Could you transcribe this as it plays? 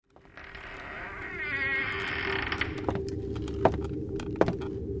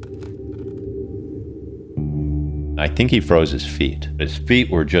I think he froze his feet. His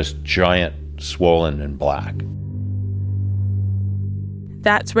feet were just giant, swollen, and black.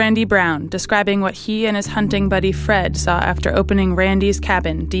 That's Randy Brown describing what he and his hunting buddy Fred saw after opening Randy's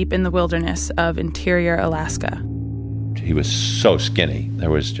cabin deep in the wilderness of interior Alaska. He was so skinny. There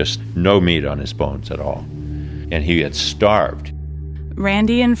was just no meat on his bones at all. And he had starved.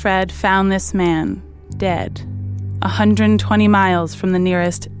 Randy and Fred found this man dead, 120 miles from the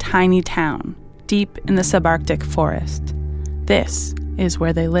nearest tiny town, deep in the subarctic forest. This is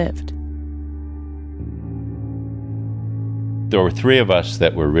where they lived. There were 3 of us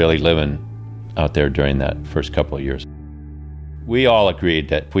that were really living out there during that first couple of years. We all agreed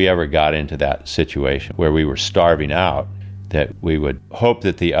that if we ever got into that situation where we were starving out, that we would hope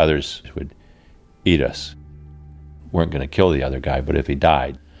that the others would eat us. Weren't going to kill the other guy, but if he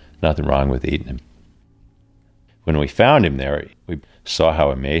died, nothing wrong with eating him. When we found him there, we saw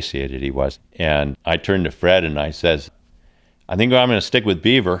how emaciated he was. And I turned to Fred and I says, I think I'm going to stick with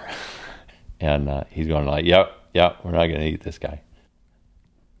beaver. And he's going like, yep, we're not going to eat this guy.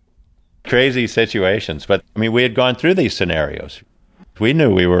 Crazy situations. But, I mean, we had gone through these scenarios. We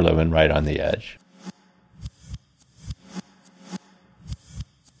knew we were living right on the edge.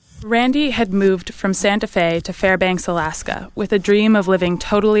 Randy had moved from Santa Fe to Fairbanks, Alaska, with a dream of living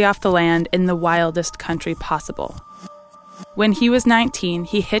totally off the land in the wildest country possible. When he was 19,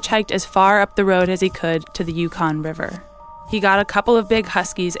 he hitchhiked as far up the road as he could to the Yukon River. He got a couple of big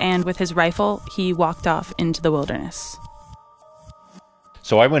huskies, and with his rifle, he walked off into the wilderness.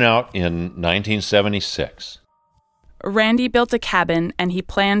 So I went out in 1976. Randy built a cabin, and he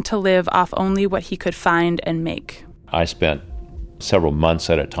planned to live off only what he could find and make. I spent several months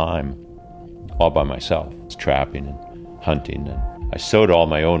at a time all by myself, trapping and hunting. And I sewed all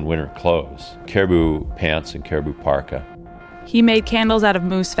my own winter clothes, caribou pants and caribou parka. He made candles out of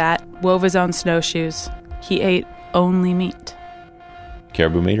moose fat, wove his own snowshoes. He ate only meat.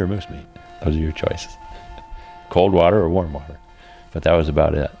 Caribou meat or moose meat? Those are your choices. Cold water or warm water. But that was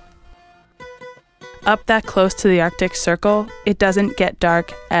about it. Up that close to the Arctic Circle, it doesn't get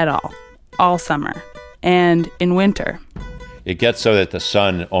dark at all summer. And in winter. It gets so that the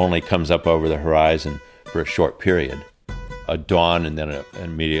sun only comes up over the horizon for a short period. A dawn and then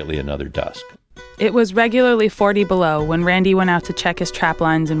immediately another dusk. It was regularly 40 below when Randy went out to check his trap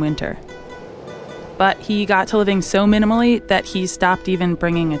lines in winter. But he got to living so minimally that he stopped even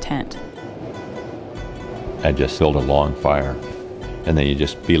bringing a tent. I just filled a long fire, and then you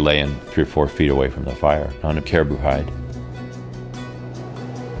just be laying 3 or 4 feet away from the fire on a caribou hide.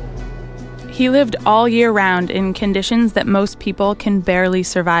 He lived all year round in conditions that most people can barely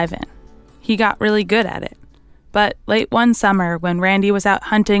survive in. He got really good at it. But late one summer, when Randy was out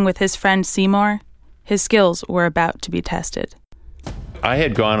hunting with his friend Seymour, his skills were about to be tested. I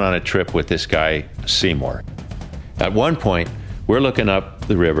had gone on a trip with this guy, Seymour. At one point, we're looking up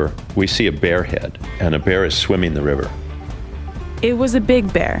the river. We see a bear head, and a bear is swimming the river. It was a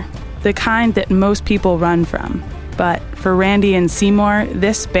big bear, the kind that most people run from. But for Randy and Seymour,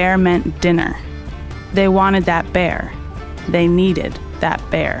 this bear meant dinner. They wanted that bear. They needed that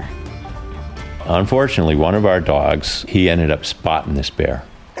bear. Unfortunately, one of our dogs, he ended up spotting this bear.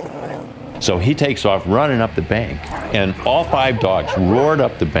 So he takes off running up the bank, and all 5 dogs roared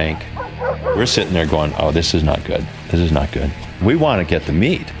up the bank. We're sitting there going, oh, this is not good. This is not good. We want to get the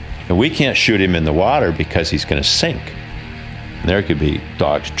meat, and we can't shoot him in the water because he's going to sink. And there could be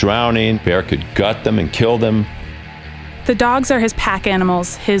dogs drowning. Bear could gut them and kill them. The dogs are his pack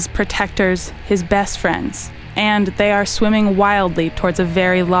animals, his protectors, his best friends, and they are swimming wildly towards a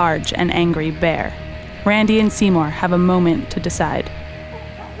very large and angry bear. Randy and Seymour have a moment to decide.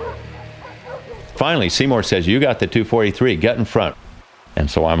 Finally, Seymour says, you got the 243, get in front. And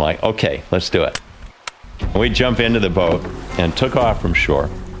so I'm like, okay, let's do it. We jump into the boat and took off from shore.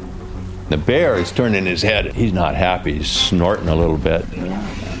 The bear is turning his head. He's not happy. He's snorting a little bit.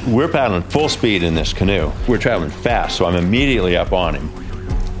 We're paddling full speed in this canoe. We're traveling fast, so I'm immediately up on him.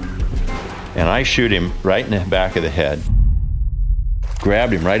 And I shoot him right in the back of the head,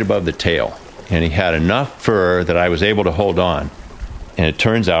 grabbed him right above the tail, and he had enough fur that I was able to hold on. And it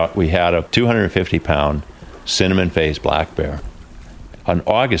turns out we had a 250-pound cinnamon-faced black bear. An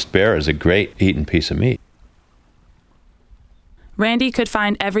August bear is a great eaten piece of meat. Randy could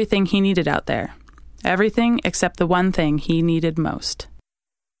find everything he needed out there. Everything except the one thing he needed most.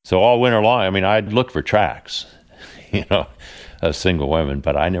 So all winter long, I mean, I'd look for tracks, of single women,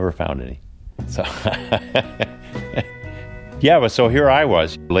 but I never found any. So, yeah, but so here I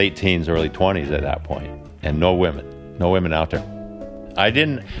was, late teens, early 20s at that point, and no women out there. I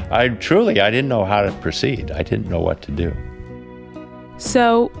didn't know how to proceed. I didn't know what to do.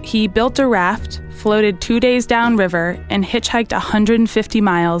 So he built a raft, floated 2 days downriver, and hitchhiked 150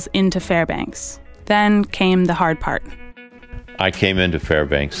 miles into Fairbanks. Then came the hard part. I came into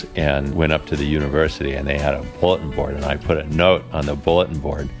Fairbanks and went up to the university, and they had a bulletin board, and I put a note on the bulletin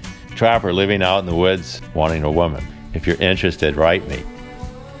board. Trapper living out in the woods, wanting a woman. If you're interested, write me.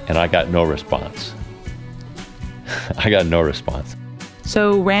 And I got no response.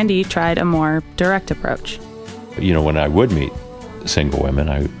 So Randy tried a more direct approach. When I would meet single women,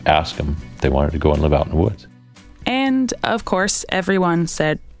 I asked them if they wanted to go and live out in the woods. And, of course, everyone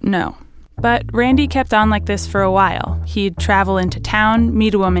said no. But Randy kept on like this for a while. He'd travel into town,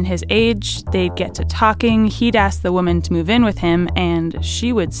 meet a woman his age, they'd get to talking, he'd ask the woman to move in with him, and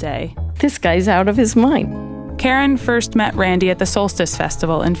she would say, "This guy's out of his mind." Karen first met Randy at the Solstice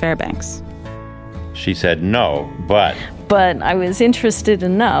Festival in Fairbanks. She said no, but I was interested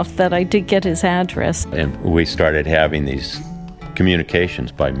enough that I did get his address. And we started having these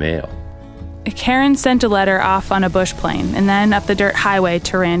communications by mail. Karen sent a letter off on a bush plane and then up the dirt highway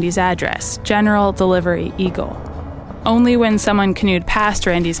to Randy's address, General Delivery Eagle. Only when someone canoed past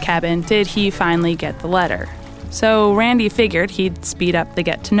Randy's cabin did he finally get the letter. So Randy figured he'd speed up the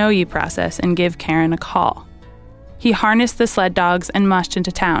get-to-know-you process and give Karen a call. He harnessed the sled dogs and mushed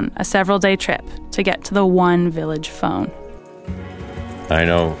into town, a several-day trip, to get to the one village phone. I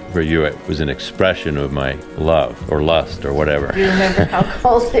know for you it was an expression of my love or lust or whatever. Do you remember how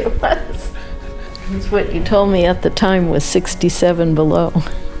cold it was? It's what you told me at the time was 67 below.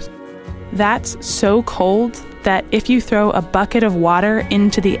 That's so cold that if you throw a bucket of water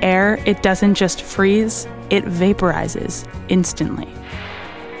into the air, it doesn't just freeze, it vaporizes instantly.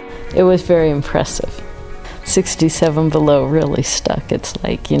 It was very impressive. 67 below really stuck. It's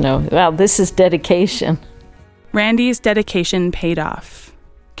like, wow, this is dedication. Randy's dedication paid off.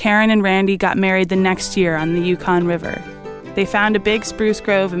 Karen and Randy got married the next year on the Yukon River. They found a big spruce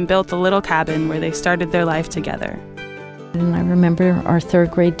grove and built a little cabin where they started their life together. And I remember our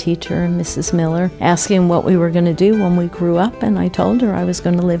third grade teacher, Mrs. Miller, asking what we were going to do when we grew up, and I told her I was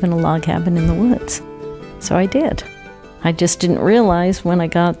going to live in a log cabin in the woods. So I did. I just didn't realize when I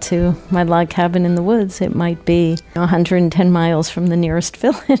got to my log cabin in the woods, it might be 110 miles from the nearest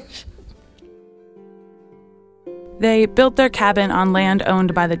village. They built their cabin on land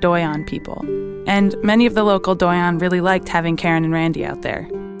owned by the Doyon people, and many of the local Doyon really liked having Karen and Randy out there.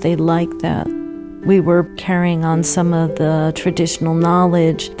 They liked that we were carrying on some of the traditional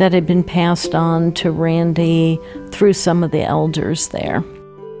knowledge that had been passed on to Randy through some of the elders there.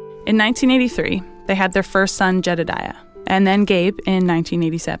 In 1983, they had their first son, Jedediah, and then Gabe in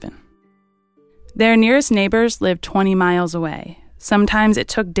 1987. Their nearest neighbors lived 20 miles away. Sometimes it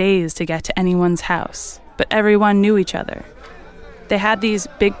took days to get to anyone's house, but everyone knew each other. They had these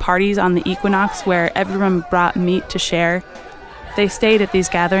big parties on the equinox where everyone brought meat to share. They stayed at these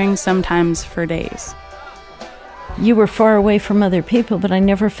gatherings sometimes for days. You were far away from other people, but I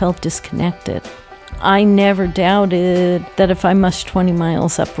never felt disconnected. I never doubted that if I mushed 20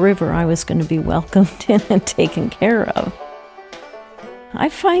 miles upriver, I was going to be welcomed in and taken care of. I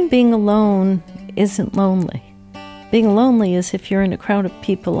find being alone isn't lonely. Being lonely is if you're in a crowd of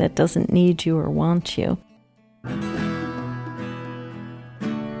people that doesn't need you or want you.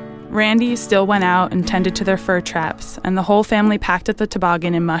 Randy still went out and tended to their fur traps, and the whole family packed up the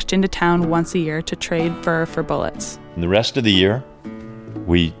toboggan and mushed into town once a year to trade fur for bullets. And the rest of the year,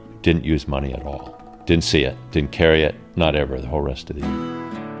 we didn't use money at all. Didn't see it, didn't carry it, not ever, the whole rest of the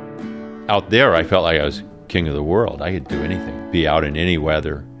year. Out there, I felt like I was king of the world. I could do anything, be out in any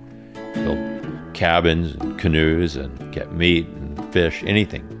weather, build cabins and canoes and get meat and fish,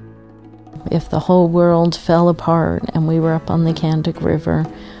 anything. If the whole world fell apart and we were up on the Kandik River,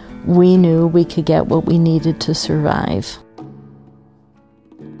 we knew we could get what we needed to survive.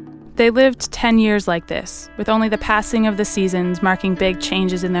 They lived 10 years like this, with only the passing of the seasons marking big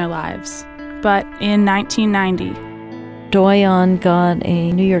changes in their lives. But in 1990, Doyon got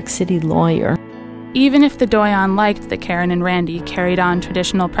a New York City lawyer. Even if the Doyon liked that Karen and Randy carried on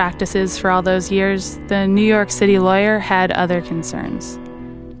traditional practices for all those years, the New York City lawyer had other concerns.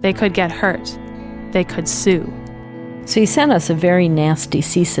 They could get hurt. They could sue. So he sent us a very nasty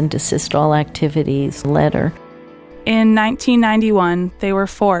cease and desist all activities letter. In 1991, they were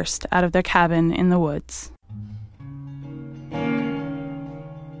forced out of their cabin in the woods.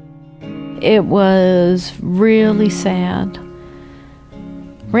 It was really sad.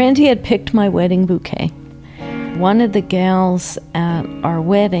 Randy had picked my wedding bouquet. One of the gals at our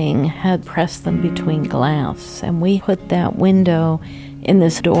wedding had pressed them between glass, and we put that window in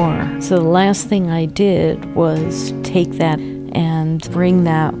this door. So the last thing I did was take that and bring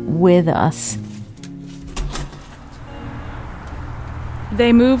that with us.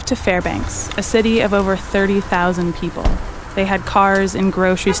 They moved to Fairbanks, a city of over 30,000 people. They had cars and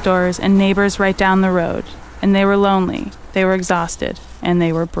grocery stores and neighbors right down the road. And they were lonely, they were exhausted, and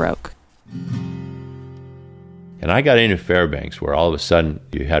they were broke. And I got into Fairbanks where all of a sudden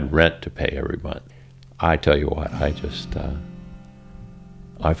you had rent to pay every month. I tell you what, I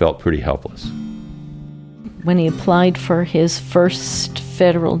felt pretty helpless. When he applied for his first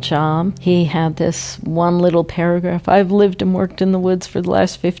federal job, he had this one little paragraph. I've lived and worked in the woods for the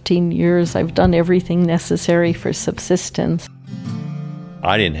last 15 years. I've done everything necessary for subsistence.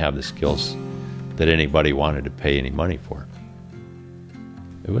 I didn't have the skills that anybody wanted to pay any money for.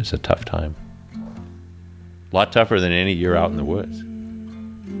 It was a tough time. A lot tougher than any year out in the woods.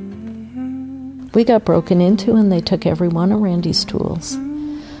 We got broken into and they took every one of Randy's tools.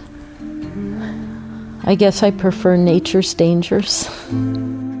 I guess I prefer nature's dangers.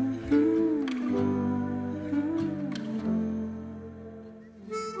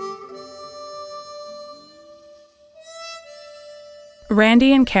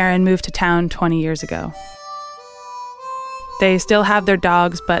 Randy and Karen moved to town 20 years ago. They still have their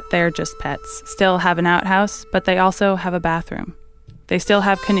dogs, but they're just pets. Still have an outhouse, but they also have a bathroom. They still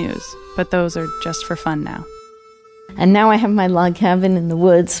have canoes, but those are just for fun now. And now I have my log cabin in the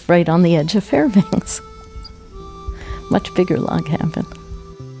woods right on the edge of Fairbanks. Much bigger log cabin.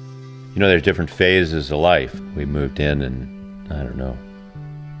 You know, there's different phases of life. We moved in and, I don't know.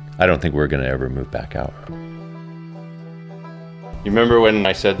 I don't think we're going to ever move back out. You remember when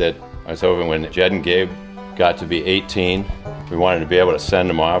I said that I was hoping when Jed and Gabe got to be 18, we wanted to be able to send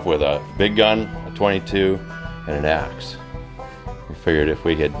them off with a big gun, a .22, and an axe. We figured if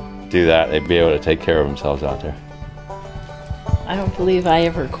we could do that, they'd be able to take care of themselves out there. I don't believe I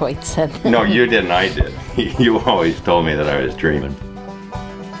ever quite said that. No, you didn't, I did. You always told me that I was dreaming.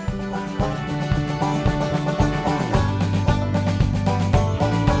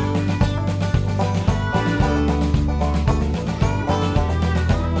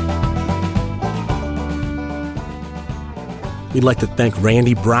 We'd like to thank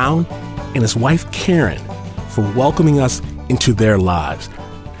Randy Brown and his wife Karen for welcoming us into their lives.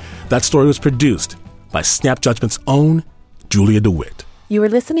 That story was produced by Snap Judgment's own Julia DeWitt. You are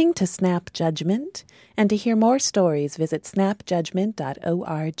listening to Snap Judgment, and to hear more stories, visit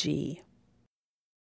snapjudgment.org.